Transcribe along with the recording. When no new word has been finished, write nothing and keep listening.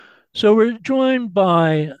So we're joined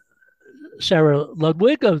by Sarah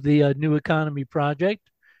Ludwig of the New Economy Project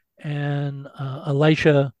and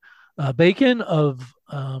Elisha Bacon of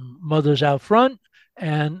Mothers Out Front.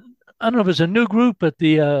 And I don't know if it's a new group, but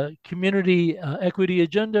the Community Equity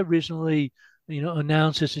Agenda recently,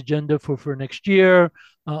 announced its agenda for next year.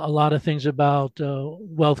 A lot of things about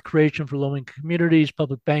wealth creation for low-income communities,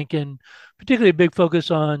 public banking, particularly a big focus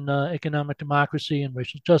on economic democracy and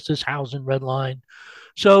racial justice, housing, redline.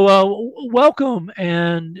 So, welcome.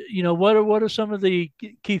 And what are some of the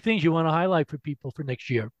key things you want to highlight for people for next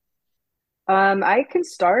year? I can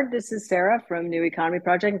start. This is Sarah from New Economy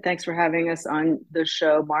Project. Thanks for having us on the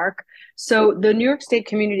show, Mark. So, the New York State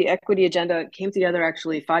Community Equity Agenda came together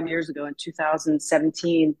actually 5 years ago in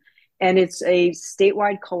 2017. And it's a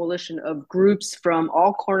statewide coalition of groups from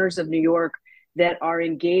all corners of New York that are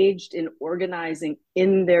engaged in organizing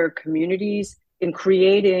in their communities, in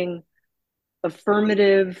creating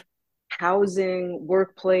affirmative housing,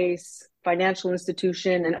 workplace, financial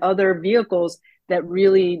institution, and other vehicles that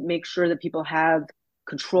really make sure that people have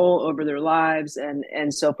control over their lives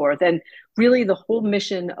and so forth. And really, the whole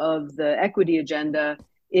mission of the equity agenda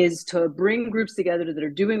is to bring groups together that are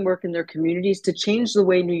doing work in their communities to change the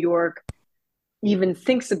way New York even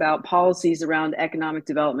thinks about policies around economic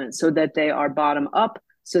development so that they are bottom up,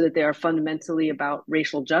 so that they are fundamentally about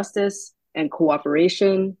racial justice and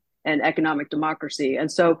cooperation and economic democracy.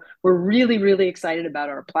 And so we're really, really excited about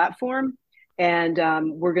our platform. And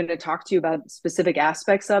we're going to talk to you about specific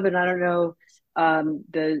aspects of it. And I don't know,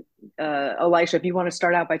 Elisha, if you want to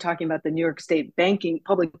start out by talking about the New York State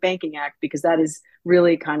Public Banking Act, because that is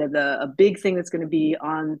really kind of a big thing that's going to be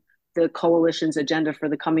on the coalition's agenda for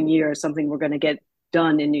the coming year, something we're going to get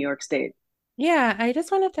done in New York State. Yeah, I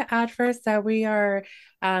just wanted to add first that we are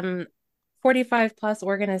 45 plus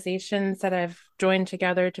organizations that have joined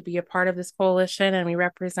together to be a part of this coalition, and we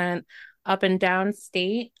represent up and down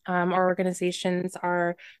state. Our organizations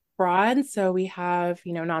are broad, so we have,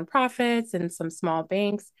 nonprofits and some small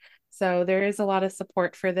banks. So there is a lot of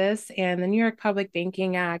support for this, and the New York Public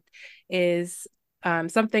Banking Act is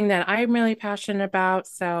something that I'm really passionate about.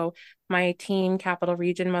 So my team, Capital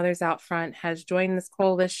Region Mothers Out Front, has joined this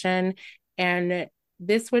coalition, and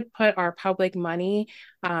this would put our public money,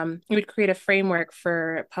 it would create a framework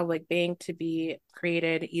for public bank to be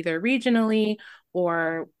created either regionally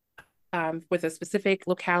or with a specific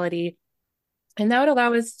locality. And that would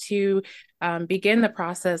allow us to begin the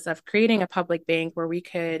process of creating a public bank where we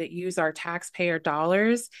could use our taxpayer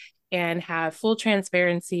dollars and have full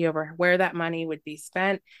transparency over where that money would be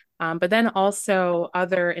spent. But then also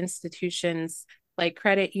other institutions like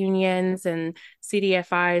credit unions and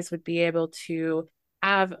CDFIs would be able to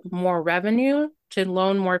have more revenue to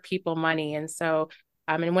loan more people money. And so,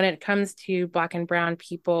 and when it comes to Black and Brown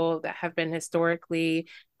people that have been historically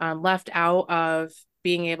left out of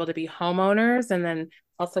being able to be homeowners and then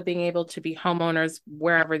also being able to be homeowners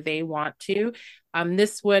wherever they want to,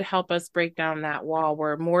 this would help us break down that wall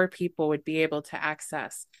where more people would be able to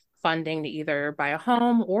access funding to either buy a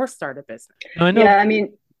home or start a business. Now, I know Yeah, I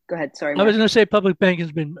mean, go ahead. Sorry, I was Mark. going to say public banking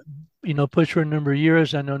has been, pushed for a number of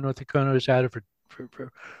years. I know North Dakota has had it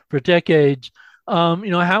for decades.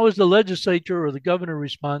 How is the legislature or the governor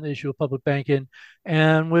respond to the issue of public banking?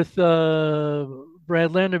 And with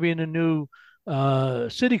Brad Lander being a new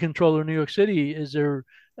city controller in New York City, is there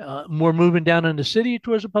more moving down in the city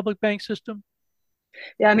towards a public bank system?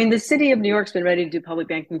 Yeah, I mean, the city of New York's been ready to do public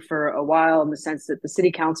banking for a while in the sense that the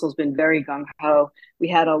city council's been very gung ho. We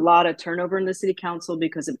had a lot of turnover in the city council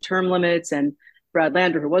because of term limits. And Brad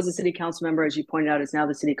Lander, who was a city council member, as you pointed out, is now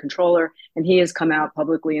the city controller. And he has come out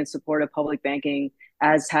publicly in support of public banking,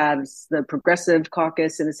 as has the Progressive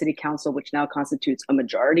Caucus in the city council, which now constitutes a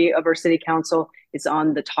majority of our city council. It's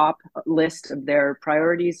on the top list of their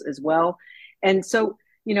priorities as well. And so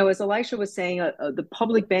as Elisha was saying, the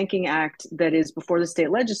Public Banking Act that is before the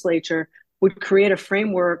state legislature would create a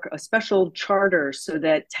framework, a special charter, so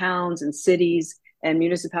that towns and cities and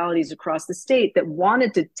municipalities across the state that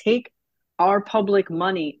wanted to take our public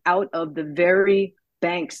money out of the very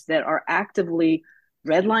banks that are actively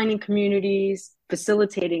redlining communities,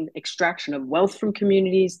 facilitating extraction of wealth from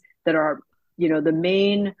communities that are, the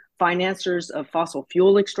main financiers of fossil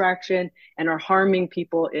fuel extraction and are harming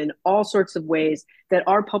people in all sorts of ways, that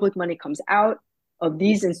our public money comes out of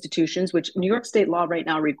these institutions, which New York state law right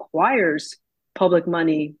now requires public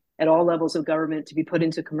money at all levels of government to be put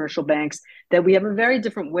into commercial banks, that we have a very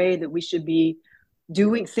different way that we should be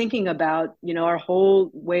thinking about, our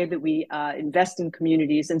whole way that we invest in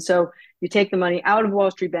communities. And so you take the money out of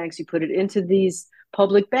Wall Street banks, you put it into these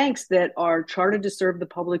public banks that are chartered to serve the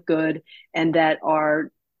public good and that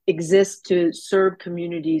are exists to serve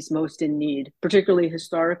communities most in need, particularly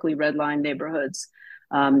historically redlined neighborhoods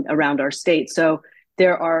around our state. So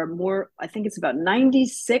there are more, I think it's about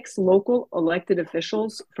 96 local elected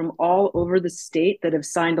officials from all over the state that have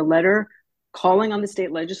signed a letter calling on the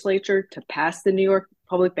state legislature to pass the New York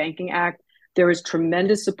Public Banking Act. There is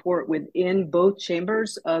tremendous support within both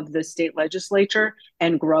chambers of the state legislature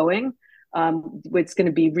and growing. It's going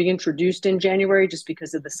to be reintroduced in January just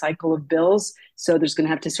because of the cycle of bills. So there's going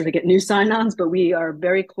to have to sort of get new sign-ons, but we are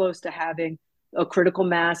very close to having a critical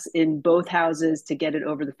mass in both houses to get it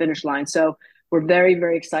over the finish line. So we're very,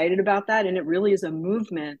 very excited about that. And it really is a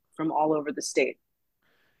movement from all over the state.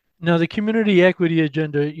 Now, the community equity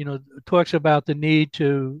agenda, talks about the need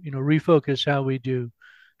to, refocus how we do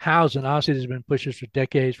housing. Obviously, there's been pushes for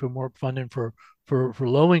decades for more funding for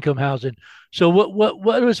low income housing. So,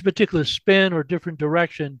 what is a particular spin or different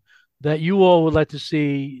direction that you all would like to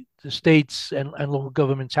see the states and local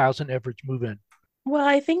governments' housing efforts move in? Well,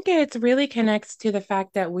 I think it really connects to the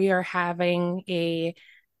fact that we are having a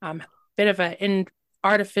bit of an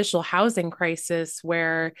artificial housing crisis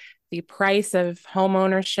where the price of home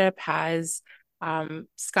ownership has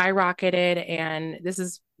skyrocketed. And this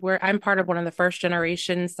is where I'm part of one of the first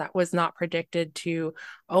generations that was not predicted to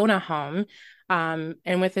own a home.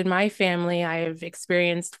 And within my family, I've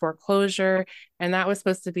experienced foreclosure, and that was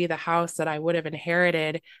supposed to be the house that I would have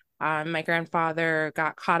inherited. My grandfather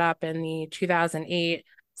got caught up in the 2008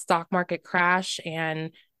 stock market crash,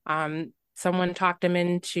 and someone talked him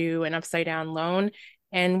into an upside down loan.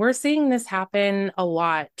 And we're seeing this happen a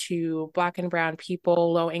lot to Black and brown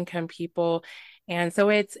people, low income people. And so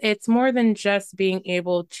it's more than just being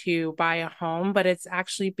able to buy a home, but it's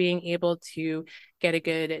actually being able to get a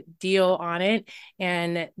good deal on it.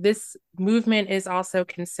 And this movement is also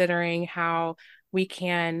considering how we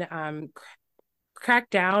can crack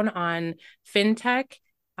down on fintech.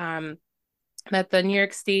 That the New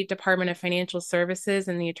York State Department of Financial Services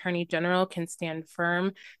and the Attorney General can stand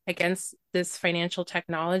firm against this financial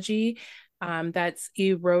technology that's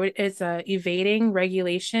evading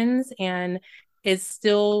regulations and is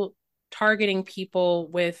still targeting people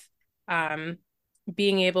with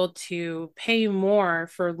being able to pay more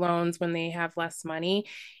for loans when they have less money.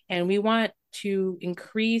 And we want to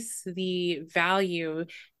increase the value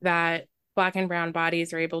that Black and brown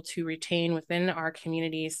bodies are able to retain within our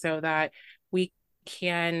communities so that we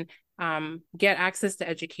can get access to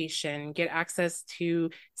education, get access to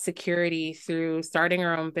security through starting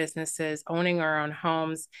our own businesses, owning our own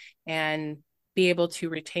homes, and be able to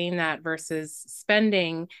retain that versus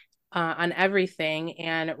spending on everything.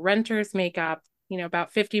 And renters make up,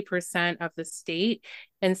 about 50% of the state.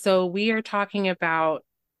 And so we are talking about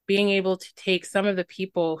being able to take some of the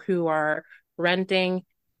people who are renting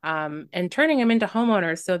and turning them into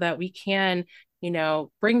homeowners so that we can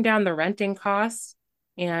bring down the renting costs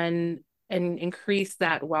and increase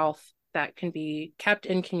that wealth that can be kept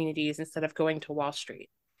in communities instead of going to Wall Street.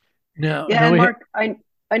 And Mark, I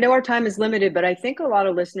know our time is limited, but I think a lot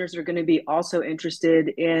of listeners are going to be also interested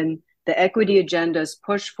in the Equity Agenda's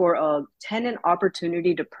push for a Tenant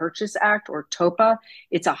Opportunity to Purchase Act, or TOPA.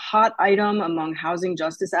 It's a hot item among housing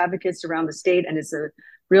justice advocates around the state, and it's a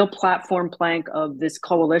real platform plank of this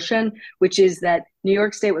coalition, which is that New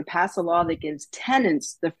York State would pass a law that gives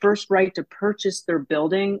tenants the first right to purchase their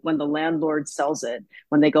building when the landlord sells it,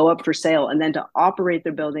 when they go up for sale, and then to operate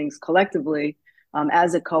their buildings collectively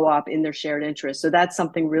as a co-op in their shared interest. So that's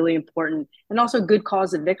something really important. And also good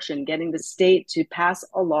cause eviction, getting the state to pass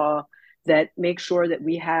a law that makes sure that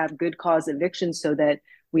we have good cause evictions so that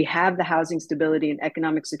we have the housing stability and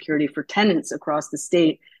economic security for tenants across the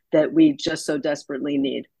state that we just so desperately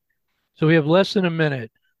need. So we have less than a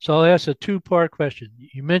minute. So I'll ask a two-part question.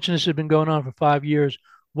 You mentioned this has been going on for 5 years.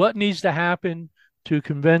 What needs to happen to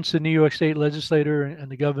convince the New York State legislator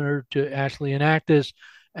and the governor to actually enact this?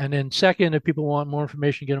 And then second, if people want more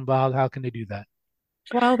information, get involved, how can they do that?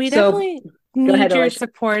 Well, we definitely need your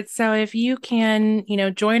support. So if you can,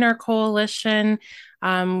 join our coalition,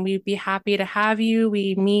 we'd be happy to have you.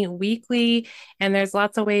 We meet weekly, and there's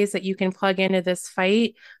lots of ways that you can plug into this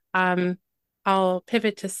fight. I'll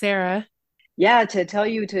pivot to Sarah. Yeah, to tell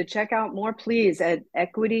you to check out more, please, at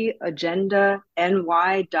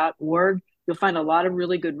equityagendany.org. You'll find a lot of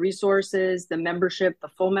really good resources, the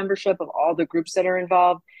full membership of all the groups that are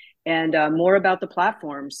involved, and more about the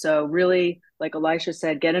platform. So really, like Elisha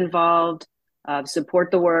said, get involved,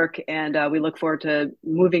 support the work, and we look forward to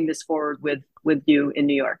moving this forward with you in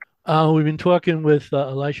New York. We've been talking with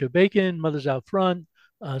Elisha Bacon, Mothers Out Front,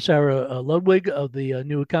 Sarah Ludwig of the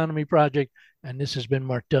New Economy Project, and this has been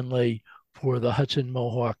Mark Dunlea for the Hudson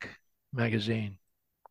Mohawk magazine.